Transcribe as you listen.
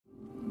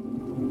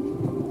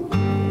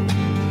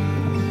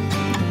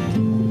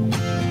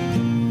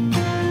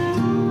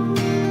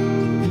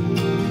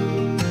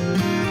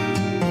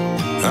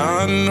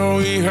know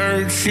he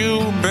hurt you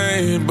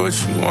bad, but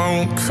you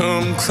won't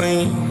come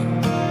clean.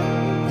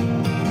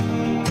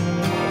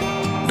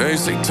 They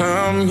say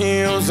time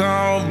heals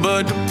all,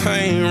 but the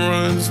pain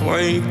runs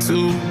way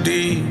too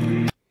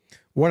deep.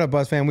 What up,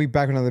 Buzz fam? We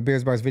back with another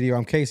Beers Bars video.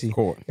 I'm Casey.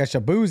 Cool. Got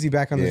Shaboozey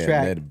back on the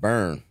track. Let it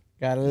burn.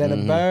 Gotta let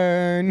it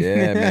burn.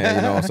 Yeah, man.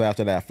 You know, so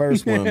after that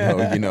first one,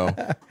 though, you know,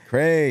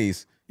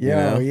 craze. Yo, you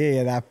know?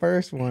 yeah, that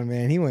first one,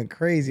 man. He went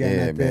crazy on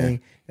that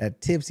thing. That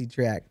tipsy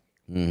track.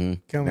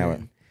 Coming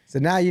in. So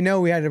now you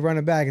know we had to run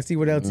it back and see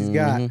what else he's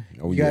got.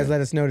 You guys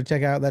let us know to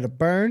check out Let It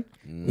Burn.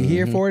 We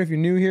here for it. If you're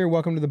new here,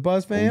 welcome to the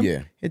Buzz fam.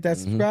 Hit that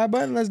subscribe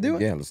button. Let's do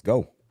it. Yeah, let's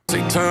go.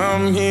 Say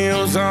time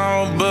heals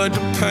all, but the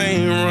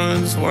pain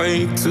runs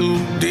way too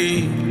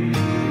deep.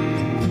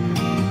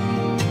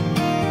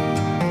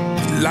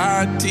 You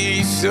lied to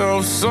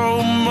yourself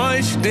so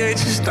much that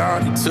you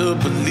started to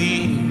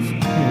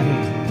believe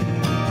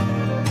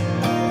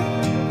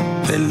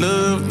that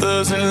love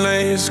doesn't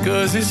last,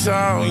 'cause it's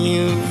all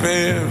you've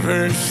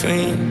ever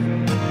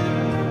seen.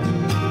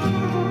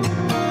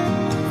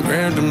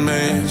 Grab the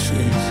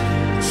matches,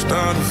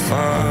 start a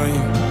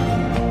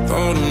fire,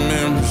 throw the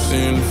memories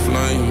in the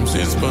flames,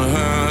 it's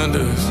behind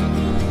us.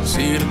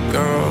 See the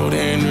gold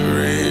and the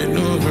red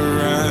new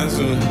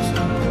horizons.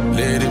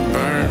 Let it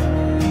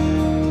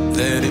burn,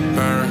 let it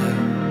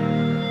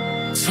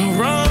burn. So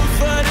run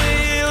for the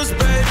hills,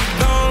 baby,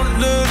 don't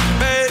look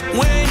back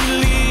when you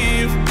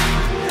leave.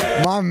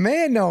 My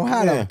man know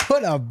how to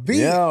put a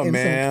beat and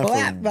some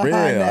clap behind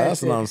that. That's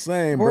shit. what I'm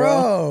saying,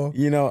 bro.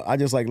 You know, I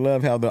just like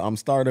love how the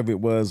start of it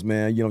was,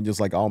 man. You know, just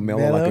like all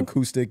mellow, like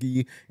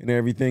acoustic-y and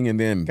everything, and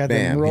then got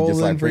bam, rolling he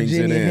just like brings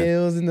Virginia it in.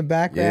 Hills in the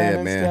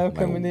background and stuff like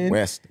coming in.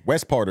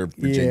 West part of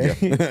Virginia.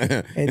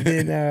 And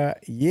then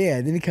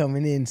then he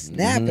coming in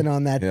snapping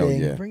on that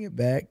thing. Yeah. Bring it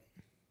back.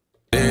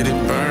 Let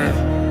it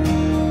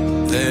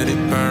burn, let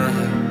it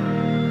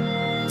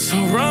burn. So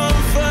run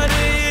for the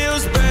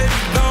hills, baby,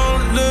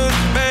 don't look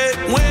back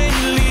when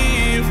you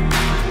leave.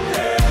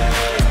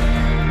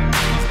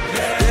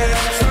 There's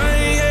a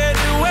train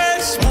headed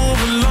west, move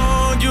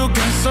along, you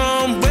got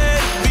somewhere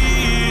to be.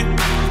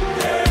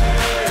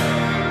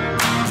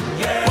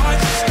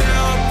 Watch your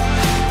step,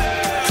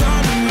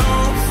 coming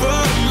on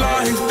for the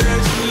life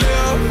that you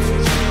live.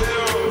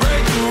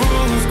 Break the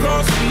rules,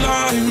 cross the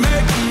line,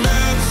 make a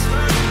mess.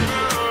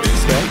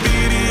 This could be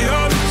the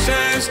only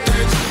chance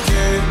that you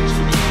get.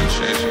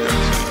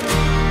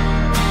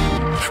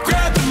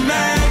 Grab the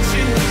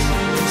matches,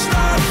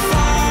 start a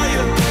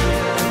fire,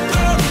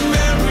 throw the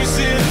memories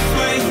in the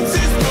flames,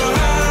 it's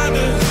behind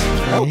us.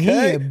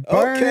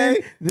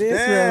 Okay, this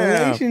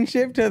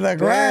relationship to the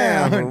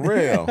ground. For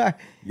real.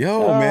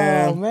 Yo,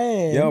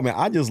 man. Yo, man.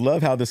 I just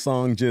love how the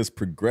song just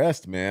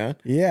progressed, man.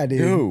 Yeah,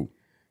 dude.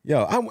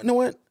 Yo, I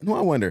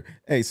wonder.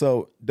 Hey,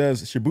 so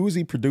does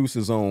Shaboozey produce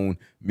his own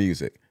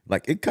music?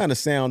 Like, it kind of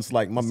sounds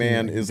like my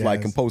man is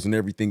like composing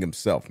everything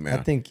himself, man.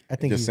 I think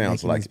it just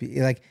sounds like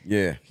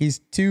he's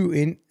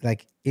too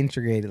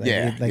integrated. Like,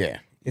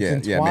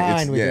 it's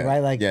entwined with it, right?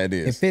 Like, it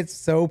is. It fits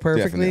so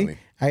perfectly. Definitely.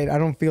 I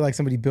don't feel like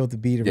somebody built the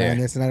beat around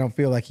this, and I don't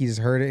feel like he just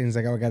heard it and he's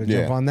like, oh, I got to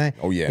jump on that.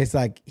 Oh yeah. It's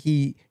like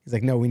he's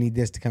like, no, we need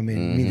this to come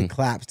in. We need the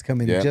claps to come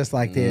in just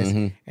like this,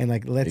 and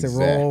like lets it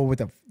roll with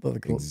the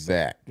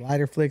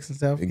lighter flicks and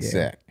stuff.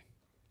 Exact.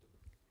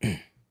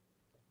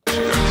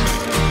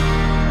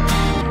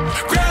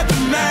 Grab the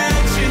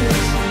matches,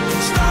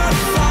 start a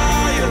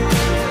fire,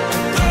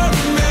 throw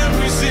the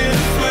memories in the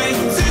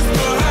flames, it's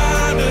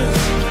behind us.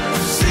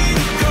 See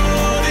the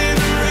gold in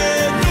the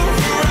red new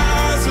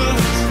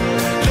horizons.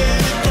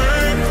 Let it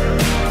burn,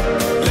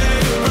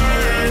 let it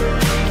burn.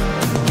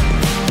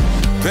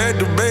 Back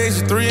to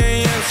base at 3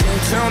 a.m. She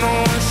ain't tell no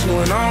one she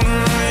went on the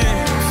run.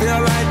 Feel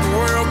like the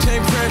world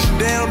came crashing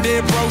down,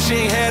 dead broke,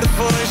 she ain't had a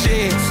fun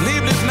shit.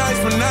 Sleepless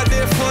nights, but not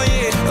that fun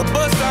yet. A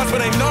bus stops,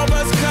 but ain't no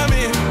bus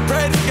coming.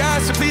 Pray to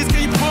God, so please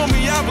can you pull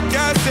me out? But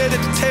God said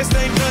that the test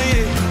ain't done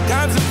yet.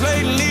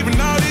 Contemplating leaving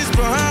all this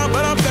behind,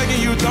 but I'm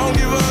begging you, don't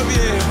give up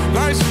yet.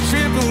 Life's a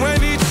trip, and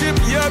when he trip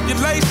you up, you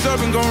lace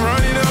up and gon'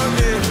 run it up,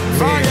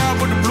 Fire out,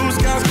 but the blue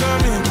skies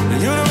coming.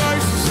 The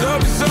universe is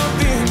up to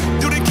something.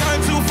 Do they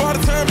come too far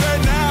to turn back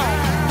now?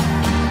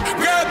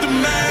 Grab the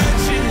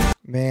matches.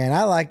 Man,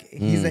 I like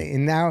he's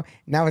and now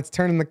it's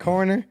turning the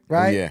corner,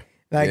 right?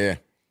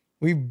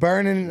 We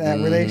burning that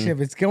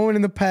relationship. It's going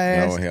in the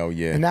past. Oh hell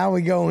yeah! And now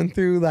we going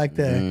through like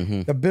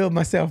the build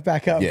myself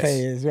back up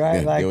phase,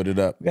 right? Like build it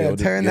up. We gotta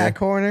turn that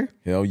corner.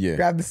 Hell yeah!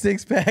 Grab the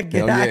 6-pack.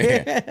 Get out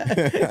here.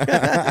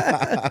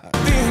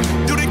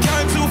 Do they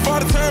come too far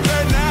to turn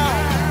back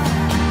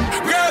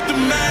now? Grab the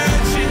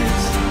matches,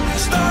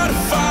 start a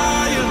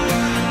fire,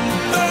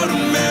 throw the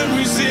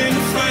memories in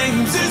the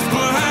flames. It's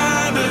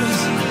behind us.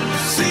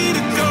 See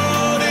the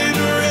gold in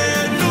the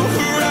red new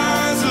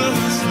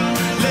horizons.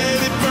 Let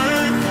it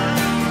burn,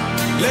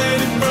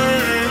 let it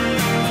burn.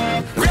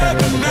 Grab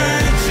the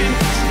matches,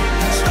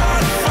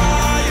 start a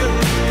fire,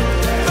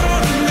 throw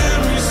the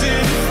memories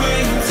in the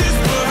flames. It's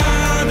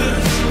behind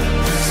us.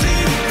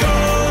 See the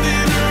gold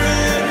in the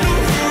red new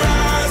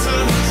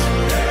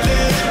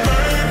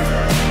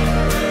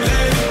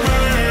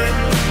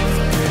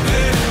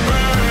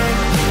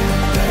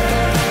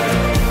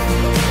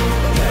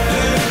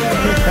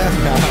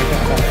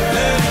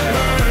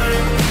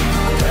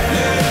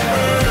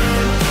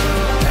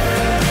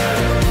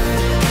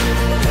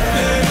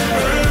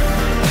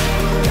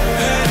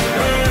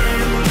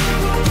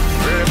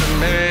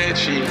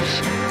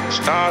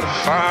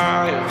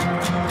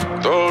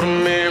Throw the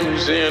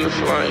memories in the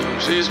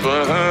flames, it's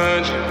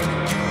behind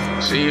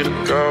you. See the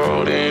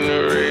gold in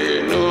the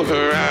red, new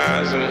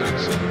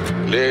horizons.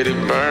 Let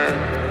it burn,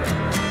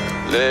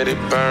 let it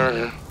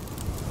burn.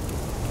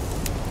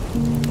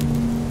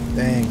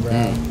 Dang,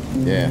 bro.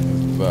 Yeah,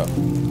 that's what's up.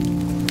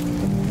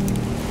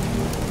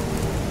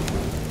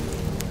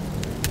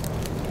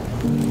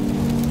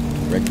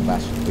 Directed by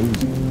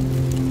Shaboozey.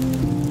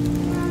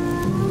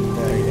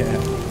 Oh,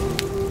 yeah.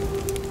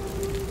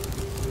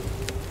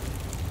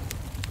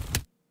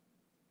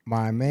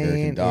 My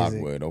man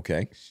Dogwood, okay.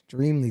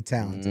 Extremely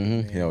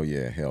talented. Hell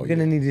yeah, hell We're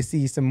gonna need to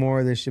see some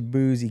more of the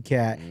Shaboozey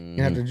cat. You're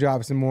gonna have to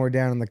drop some more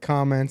down in the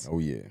comments. Oh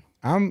yeah.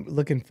 I'm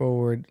looking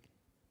forward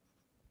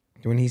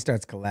to when he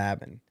starts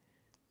collabing.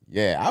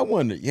 Yeah, I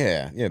wonder.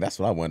 Yeah, that's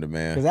what I wonder,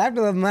 man. Because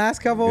after the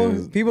last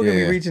couple, people are gonna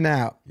be reaching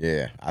out.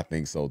 Yeah, I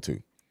think so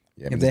too.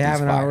 Yeah, if they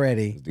haven't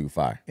already, this dude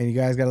fire. And you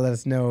guys gotta let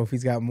us know if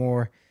he's got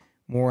more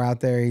out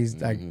there.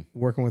 He's like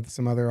working with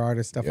some other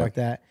artists, stuff like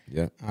that.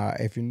 Yeah.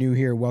 If you're new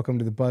here, welcome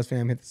to the Buzz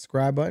Fam. Hit the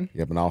subscribe button.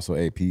 Yep, and also,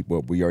 hey, Pete,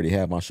 we already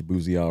have my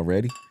Shaboozey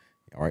already.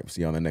 All right, we'll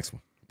see you on the next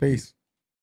one. Peace.